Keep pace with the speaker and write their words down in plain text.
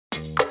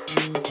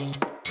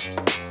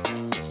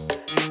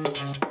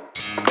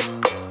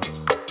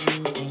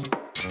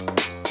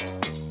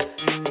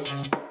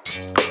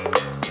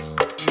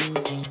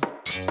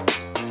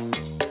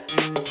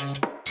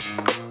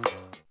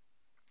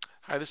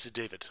this is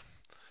David.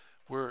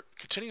 We're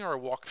continuing our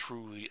walk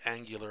through the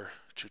Angular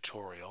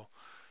tutorial.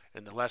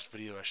 In the last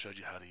video I showed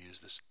you how to use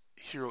this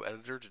hero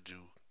editor to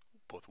do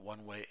both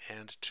one-way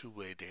and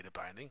two-way data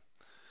binding.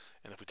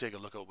 And if we take a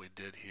look at what we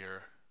did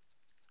here,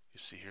 you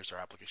see here's our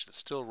application that's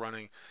still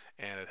running,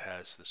 and it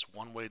has this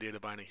one-way data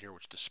binding here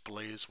which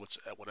displays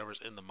whatever's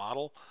in the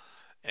model.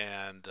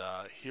 And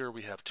here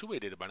we have two-way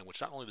data binding, which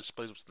not only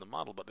displays what's in the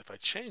model, but if I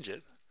change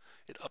it,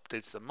 it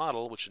updates the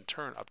model, which in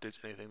turn updates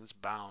anything that's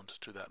bound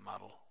to that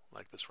model,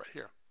 like this right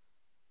here.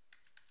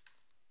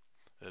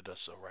 And it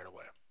does so right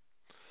away.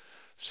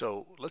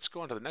 So let's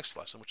go on to the next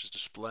lesson, which is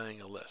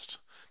displaying a list.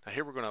 Now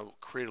here we're going to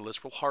create a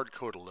list. We'll hard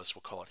code a list.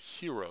 We'll call it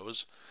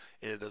heroes.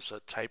 And it is a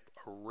type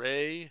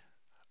array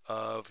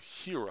of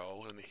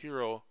hero, and the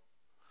hero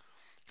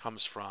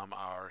comes from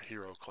our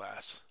hero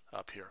class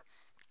up here.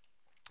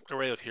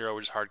 Array of hero,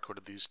 we just hard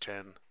coded these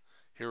 10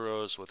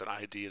 heroes with an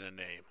ID and a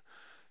name.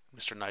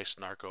 Mr. Nice,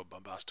 Narco,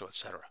 Bombasto,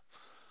 etc.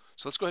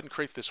 So let's go ahead and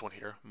create this one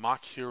here.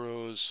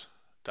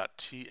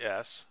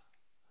 mockheroes.ts.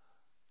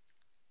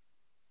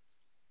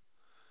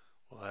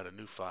 We'll add a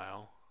new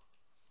file.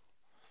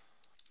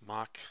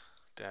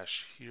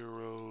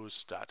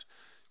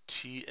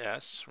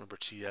 mock-heroes.ts. Remember,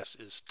 TS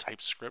is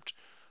TypeScript,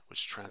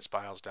 which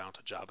transpiles down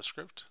to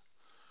JavaScript.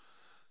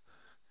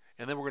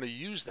 And then we're going to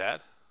use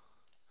that,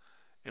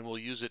 and we'll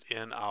use it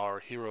in our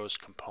heroes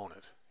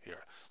component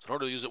here. So in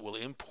order to use it, we'll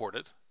import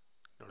it.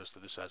 Notice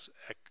that this has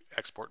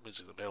export, means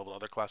it's available to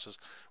other classes.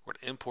 We're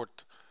going to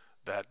import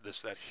that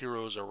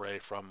heroes array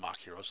from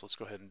mockheroes. So let's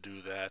go ahead and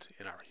do that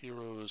in our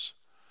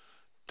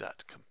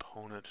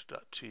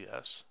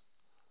heroes.component.ts.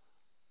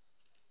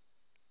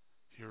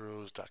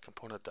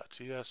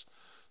 heroes.component.ts.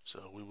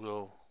 So we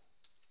will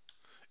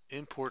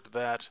import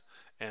that,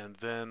 and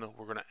then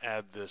we're going to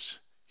add this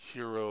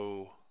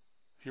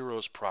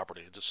heroes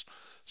property. Just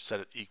set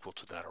it equal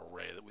to that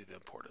array that we've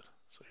imported.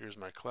 So here's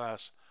my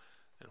class,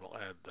 and we'll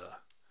add the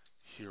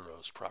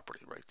heroes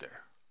property right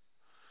there.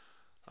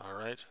 All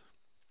right.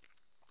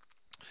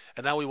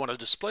 And now we want to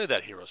display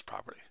that heroes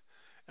property.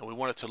 And we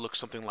want it to look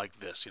something like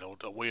this. You know,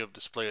 a way of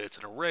displaying it's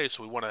an array,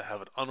 so we want to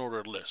have an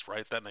unordered list,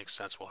 right? That makes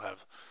sense. We'll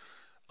have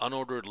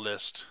unordered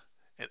list,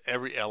 and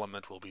every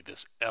element will be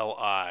this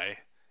li,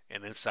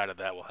 and inside of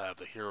that we'll have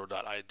the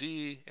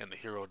hero.id and the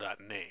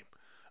hero.name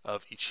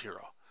of each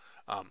hero.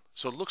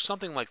 So it looks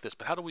something like this,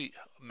 but how do we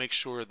make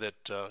sure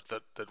that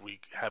that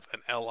we have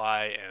an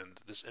li and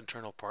this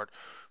internal part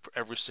for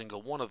every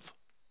single one of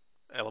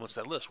elements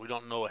of that list? We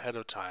don't know ahead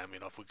of time. You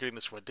know, if we're getting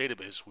this from a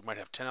database, we might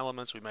have 10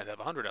 elements, we might have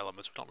 100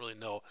 elements. We don't really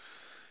know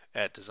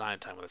at design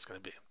time what it's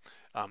going to be.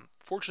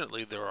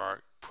 Fortunately, there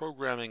are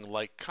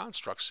programming-like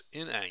constructs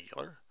in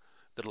Angular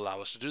that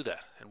allow us to do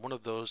that, and one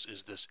of those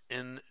is this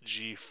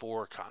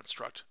ng4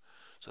 construct.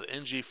 So the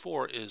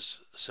ng4 is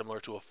similar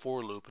to a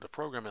for loop in a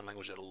programming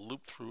language that will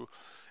loop through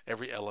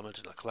every element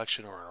in a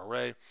collection or an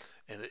array,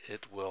 and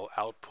it will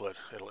output,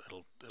 it'll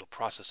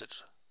process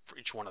it for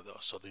each one of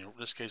those. So in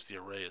this case, the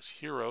array is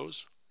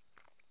heroes,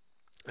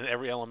 and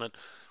every element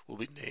will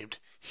be named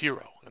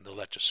hero, and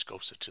that just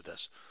scopes it to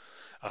this.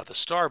 The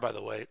star, by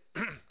the way,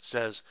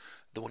 says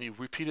that when you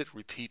repeat it,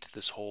 repeat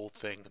this whole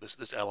thing,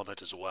 this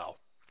element as well,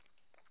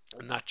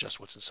 and not just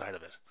what's inside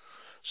of it.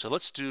 So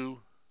let's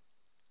do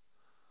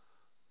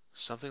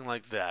something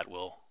like that.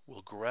 We'll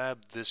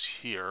grab this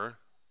here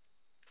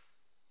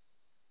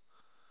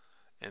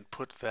and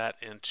put that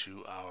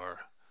into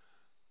our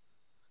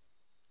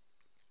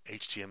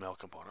HTML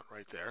component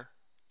right there.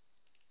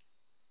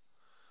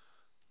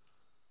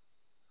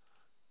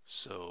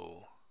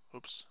 So,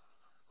 oops,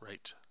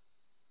 right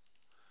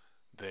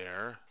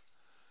there,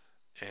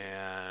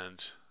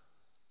 and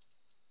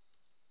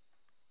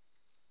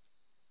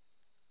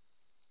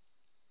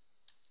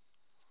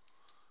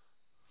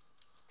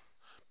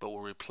but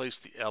we'll replace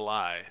the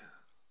li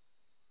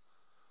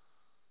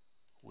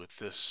with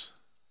this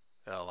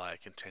li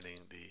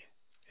containing the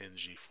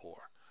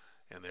ng4,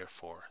 and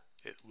therefore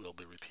it will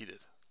be repeated.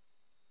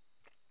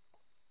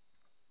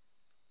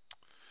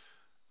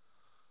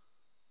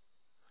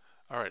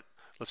 All right,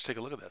 let's take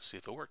a look at that, see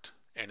if it worked.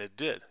 And it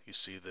did. You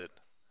see that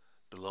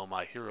below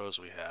my heroes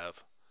we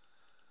have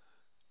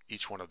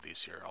each one of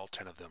these here. All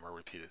 10 of them are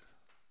repeated.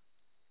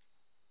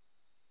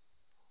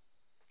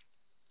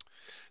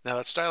 Now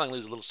that styling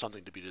leaves a little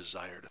something to be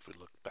desired. If we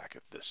look back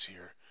at this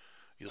here,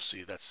 you'll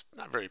see that's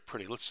not very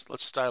pretty. Let's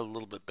style a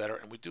little bit better.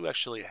 And we do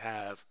actually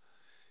have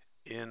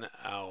in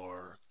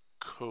our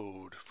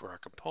code for our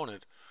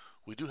component,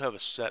 we do have a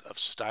set of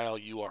style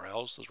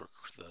URLs. Those were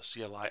the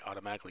CLI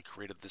automatically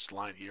created this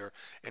line here,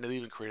 and it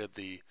even created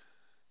the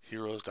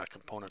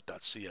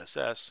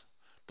heroes.component.css.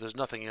 But there's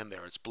nothing in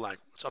there. It's blank.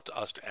 It's up to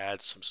us to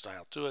add some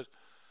style to it.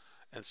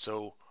 And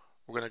so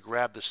we're going to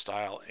grab this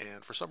style,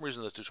 and for some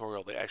reason in the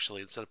tutorial they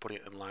actually, instead of putting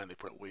it in line, they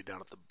put it way down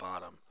at the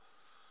bottom.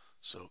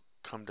 So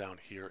come down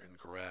here and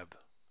grab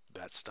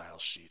that style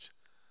sheet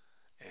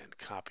and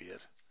copy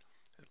it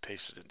and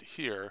paste it into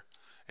here,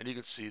 and you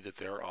can see that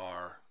there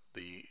are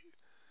the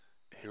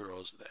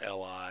heroes, the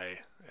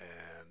li,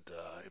 and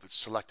if it's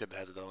selected, it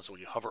has it done. So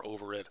when you hover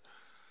over it,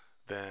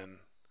 then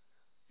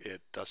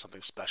it does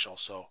something special.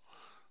 So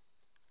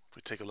if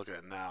we take a look at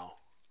it now,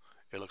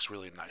 it looks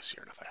really nice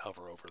here. And if I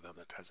hover over them,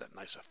 it has that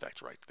nice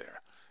effect right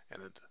there,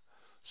 and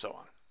so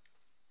on.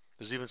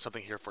 There's even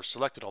something here for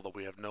selected, although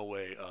we have no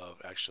way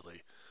of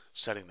actually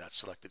setting that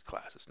selected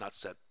class. It's not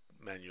set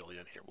manually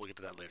in here. We'll get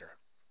to that later.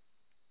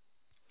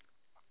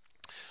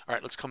 All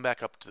right, let's come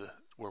back up to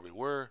where we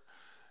were.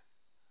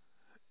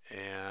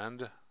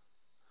 And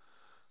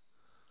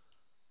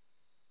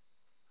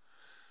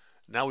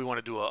now we want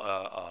to do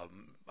a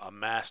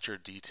master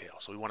detail.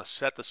 So we want to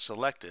set the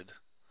selected.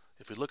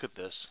 If we look at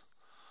this,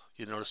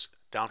 you notice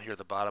down here at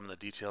the bottom in the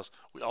details,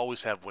 we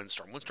always have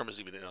Windstorm. Windstorm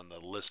isn't even on the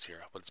list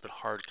here, but it's been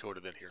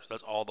hard-coded in here. So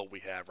that's all that we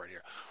have right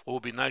here. What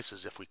would be nice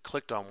is if we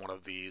clicked on one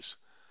of these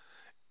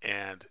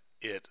and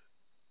it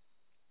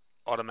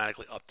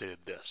automatically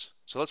updated this.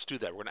 So let's do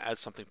that. We're going to add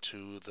something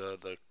to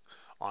the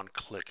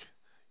on-click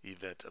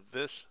event of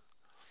this.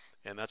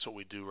 And that's what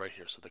we do right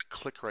here. So the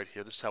click right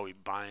here, this is how we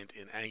bind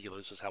in Angular.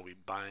 This is how we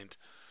bind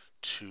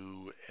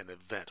to an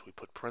event. We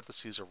put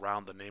parentheses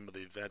around the name of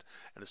the event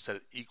and set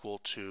it equal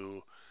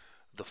to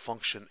the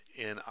function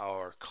in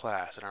our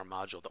class, in our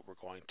module that we're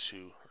going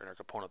to, or in our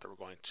component that we're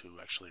going to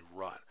actually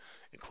run,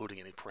 including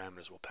any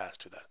parameters we'll pass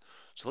to that.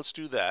 So let's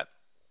do that.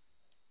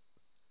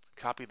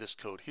 Copy this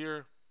code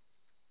here.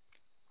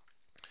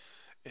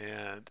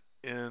 And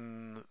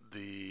in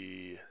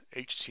the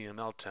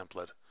HTML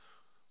template,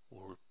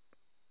 we'll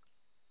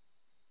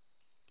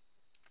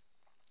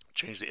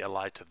change the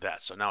li to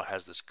that. So now it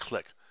has this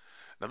click.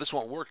 Now this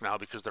won't work now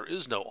because there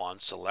is no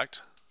onSelect.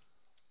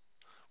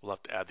 We'll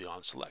have to add the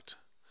onSelect.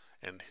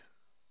 And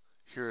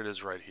here it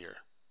is right here.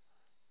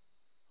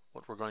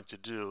 What we're going to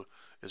do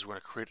is we're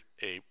going to create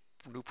a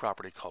new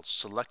property called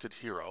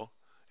selectedHero.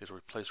 It'll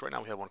replace, right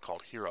now we have one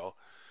called hero.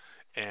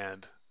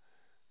 And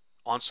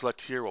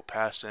onSelectHere will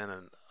pass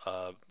in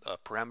a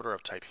parameter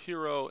of type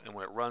hero, and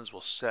when it runs,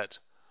 we'll set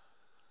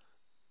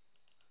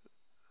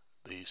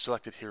the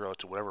selected hero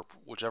to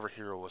whichever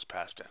hero was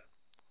passed in.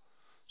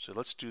 So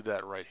let's do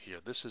that right here.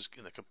 This is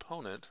in the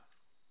component.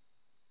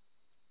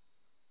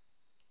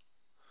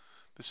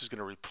 This is going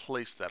to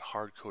replace that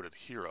hard-coded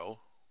hero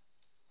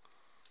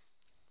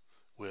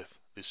with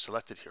the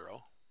selected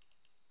hero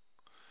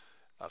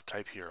of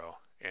type hero,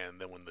 and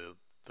then when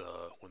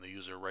the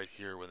user right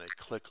here, when they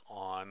click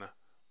on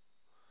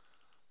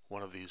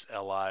one of these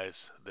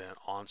LIs, then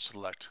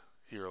onSelect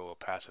hero will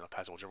pass in. I'll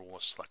pass in whichever one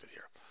was selected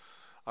here.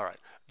 All right,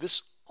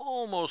 this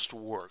almost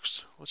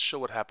works. Let's show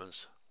what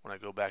happens when I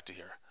go back to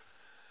here.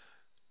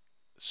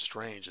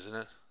 Strange, isn't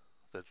it,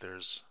 that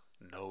there's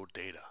no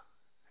data?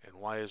 And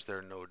why is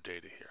there no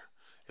data here?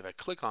 If I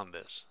click on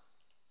this,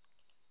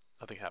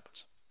 nothing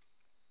happens.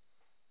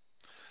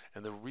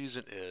 And the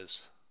reason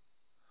is,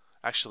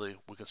 actually,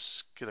 we can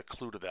get a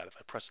clue to that. If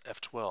I press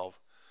F12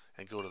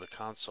 and go to the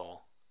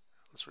console,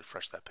 let's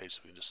refresh that page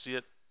so we can just see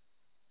it.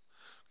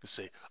 We can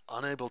say,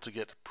 unable to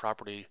get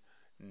property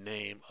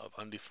name of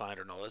undefined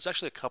or null. There's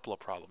actually a couple of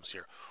problems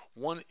here.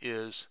 One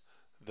is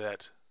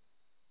that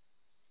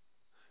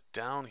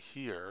down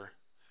here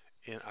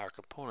in our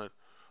component,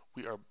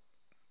 we are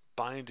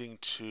binding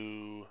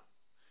to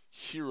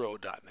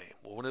hero.name.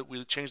 Well, when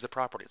we change the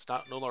property, it's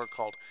no longer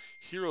called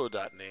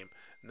hero.name.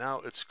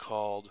 Now it's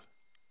called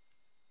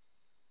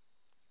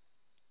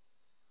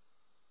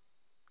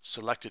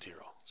selected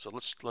hero. So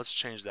let's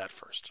change that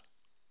first.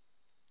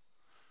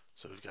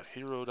 So we've got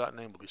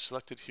hero.name will be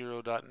selected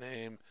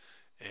hero.name,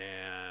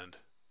 and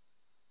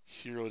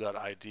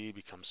hero.id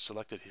becomes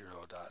selected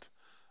hero.id.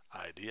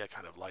 I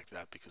kind of like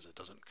that because it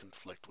doesn't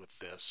conflict with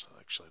this.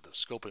 Actually, the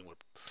scoping would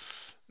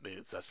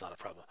mean that's not a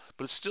problem,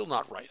 but it's still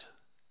not right.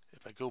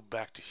 If I go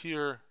back to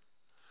here,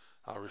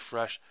 I'll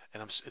refresh,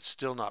 and it's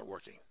still not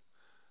working.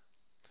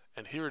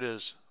 And here it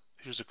is.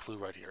 Here's a clue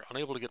right here.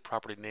 Unable to get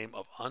property name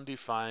of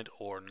undefined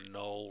or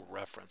null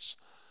reference.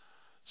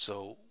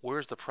 So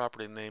where's the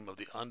property name of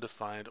the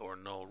undefined or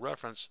null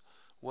reference?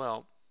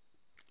 Well,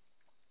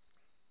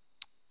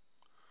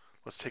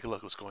 let's take a look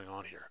at what's going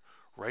on here.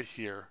 Right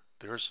here,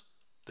 there's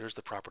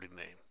the property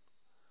name.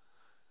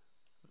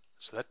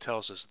 So that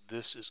tells us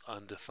this is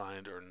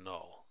undefined or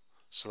null.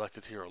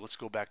 Selected hero. Let's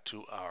go back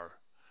to our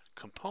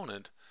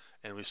component,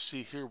 and we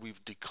see here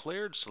we've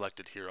declared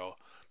selected hero,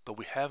 but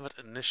we haven't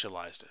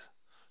initialized it.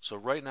 So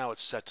right now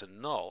it's set to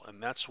null,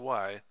 and that's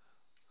why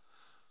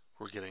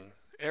we're getting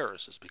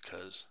errors, is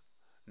because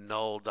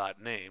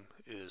null.name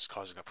is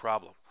causing a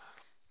problem.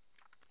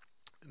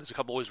 And there's a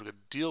couple ways we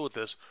could deal with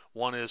this.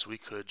 One is we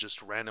could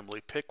just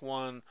randomly pick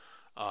one,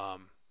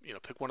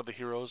 pick one of the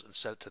heroes and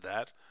set it to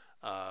that.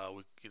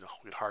 We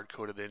could hard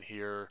code it in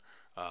here.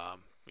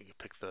 We could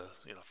pick the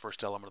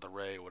first element of the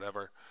array, or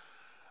whatever.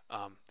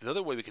 The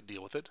other way we could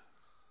deal with it,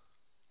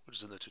 which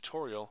is in the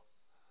tutorial,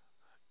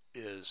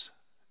 is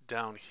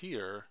down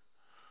here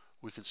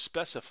we could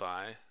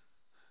specify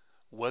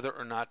whether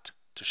or not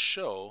to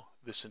show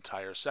this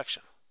entire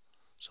section.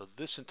 So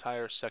this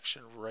entire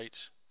section right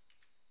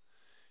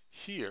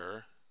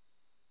here,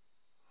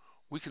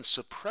 we can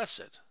suppress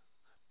it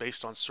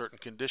based on certain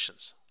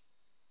conditions.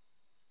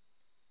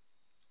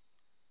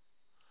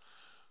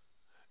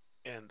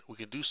 And we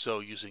can do so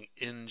using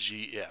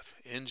ngIf.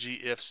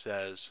 ngIf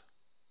says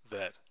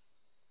that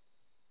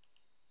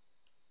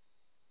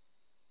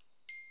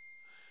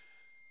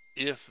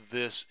if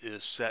this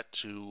is set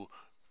to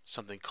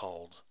something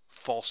called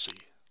falsy,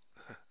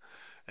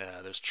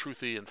 there's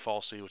truthy and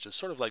falsy, which is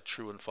sort of like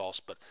true and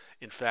false, but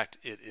in fact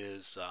it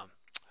is,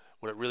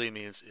 what it really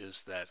means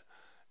is that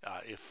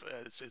if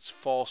it's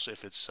false,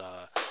 if it's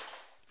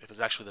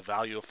actually the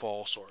value of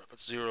false, or if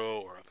it's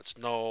 0, or if it's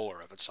null,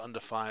 or if it's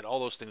undefined, all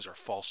those things are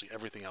falsy.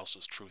 Everything else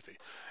is truthy.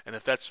 And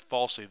if that's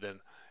falsy, then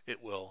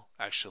it will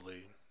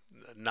actually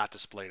not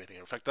display anything.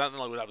 In fact, not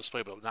only will it not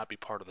display, but it will not be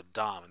part of the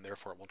DOM, and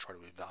therefore it won't try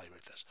to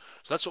evaluate this.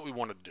 So that's what we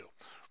want to do.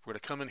 We're going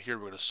to come in here,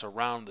 we're going to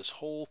surround this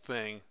whole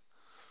thing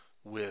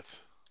with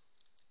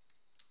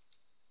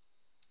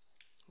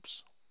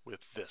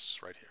this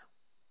right here.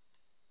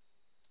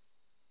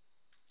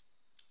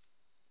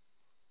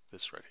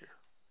 This right here.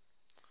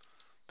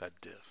 That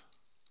div.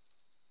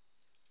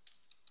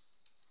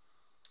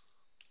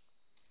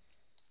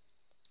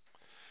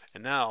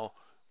 And now,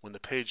 when the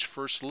page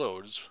first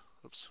loads,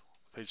 I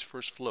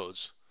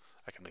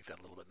can make that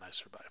a little bit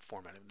nicer by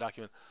formatting the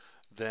document,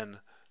 then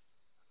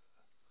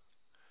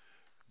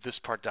this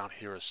part down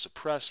here is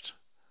suppressed.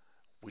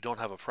 We don't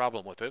have a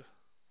problem with it.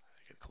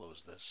 I can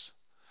close this.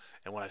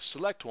 And when I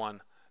select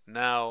one,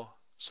 now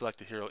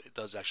selected hero, it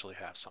does actually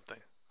have something.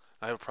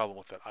 I have a problem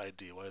with that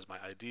ID. Why is my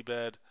ID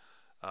bad?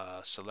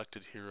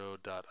 Selected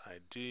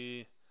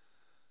hero.id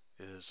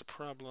is a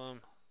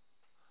problem.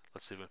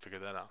 Let's see if we can figure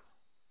that out.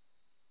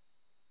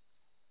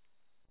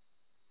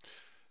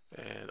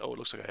 And oh, it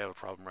looks like I have a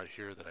problem right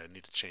here that I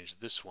need to change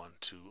this one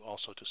to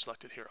also to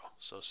selected hero.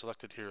 So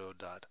selected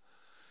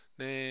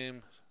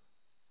hero.name,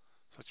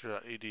 selected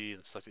hero.ad,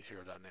 and selected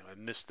hero.name. I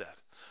missed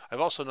that.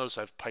 I've also noticed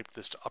I've piped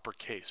this to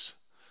uppercase.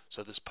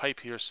 So this pipe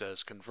here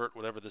says convert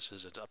whatever this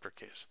is into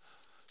uppercase.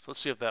 So let's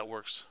see if that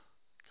works.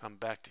 Come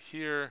back to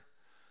here,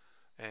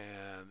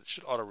 and it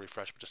should auto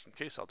refresh, but just in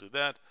case I'll do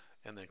that,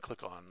 and then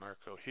click on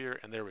Narco here,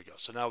 and there we go.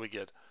 So now we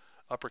get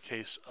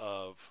uppercase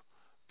of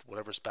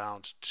whatever's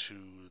bound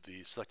to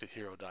the selected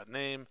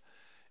hero.name,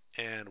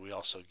 and we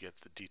also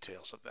get the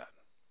details of that.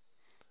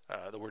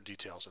 The word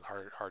details and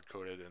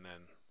hard-coded, and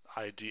then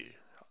ID,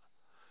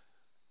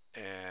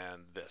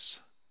 and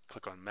this.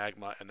 Click on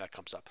Magma, and that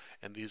comes up.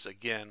 And these,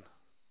 again,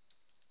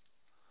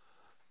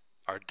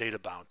 are data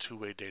bound,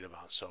 two-way data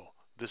bound. So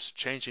this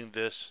changing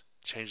this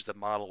changes the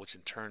model, which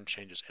in turn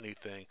changes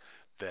anything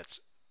that's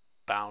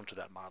bound to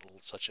that model,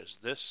 such as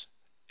this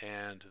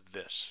and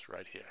this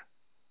right here,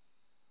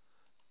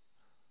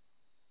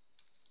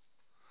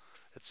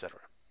 etc.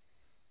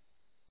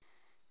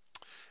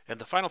 And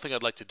the final thing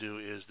I'd like to do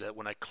is that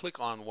when I click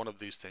on one of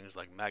these things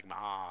like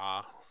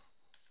Magma,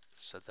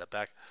 set that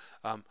back,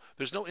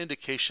 there's no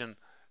indication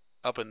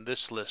up in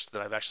this list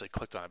that I've actually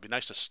clicked on. It'd be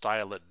nice to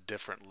style it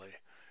differently.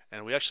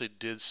 And we actually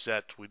did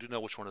set, we do know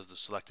which one is the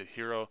selected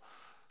hero,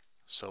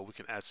 so we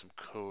can add some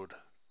code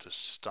to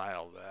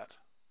style that.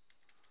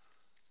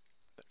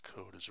 That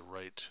code is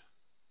right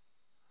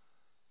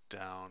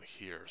down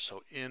here.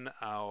 So in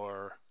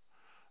our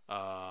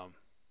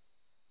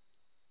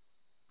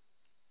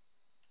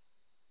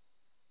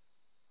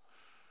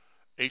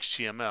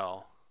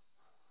HTML,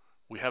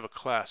 we have a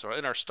class, or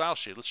in our style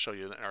sheet, let's show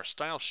you in our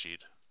style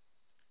sheet,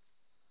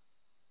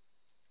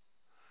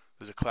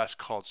 there's a class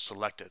called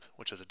selected,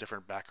 which has a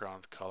different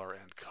background color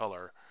and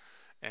color,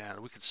 and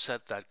we can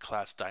set that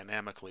class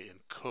dynamically in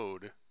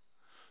code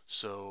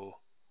so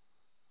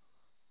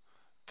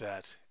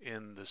that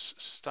in this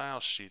style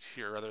sheet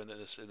here, rather than in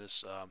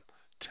this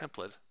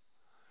template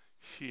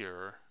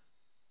here,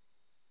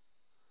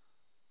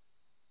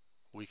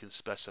 we can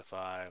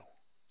specify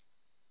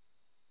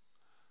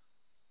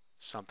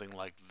something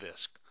like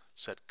this.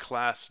 Set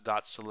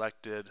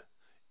class.selected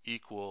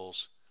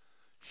equals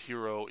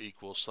hero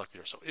equals selected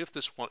hero. So if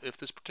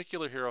this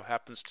particular hero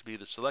happens to be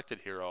the selected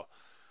hero,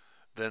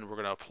 then we're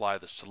going to apply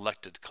the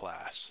selected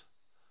class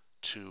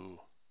to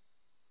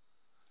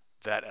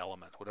that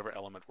element, whatever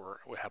element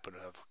we happen to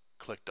have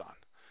clicked on.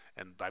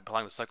 And by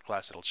applying the select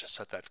class, it'll just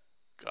set that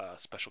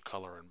special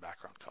color and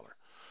background color.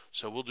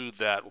 So we'll do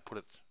that. We'll put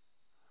it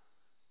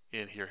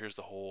in here. Here's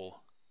the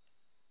whole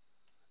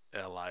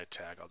li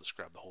tag. I'll just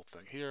grab the whole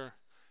thing here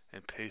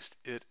and paste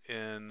it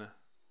in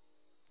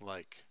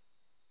like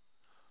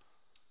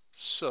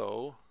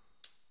so,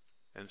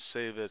 and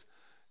save it.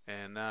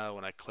 And now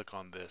when I click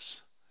on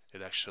this,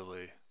 it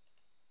actually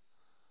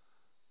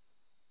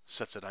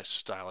sets a nice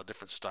style, a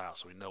different style,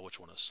 so we know which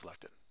one is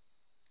selected.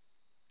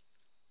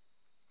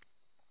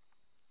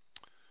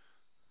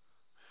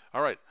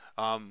 All right,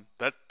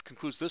 that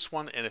concludes this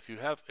one. And if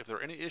there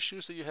are any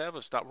issues that you have,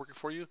 it's not working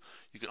for you,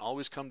 you can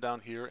always come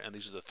down here, and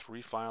these are the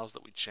 3 files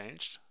that we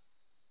changed.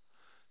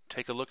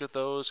 Take a look at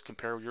those,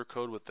 compare your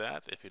code with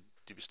that. If you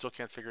still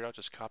can't figure it out,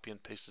 just copy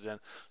and paste it in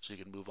so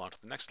you can move on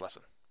to the next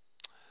lesson.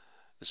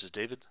 This is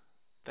David.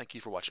 Thank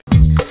you for watching.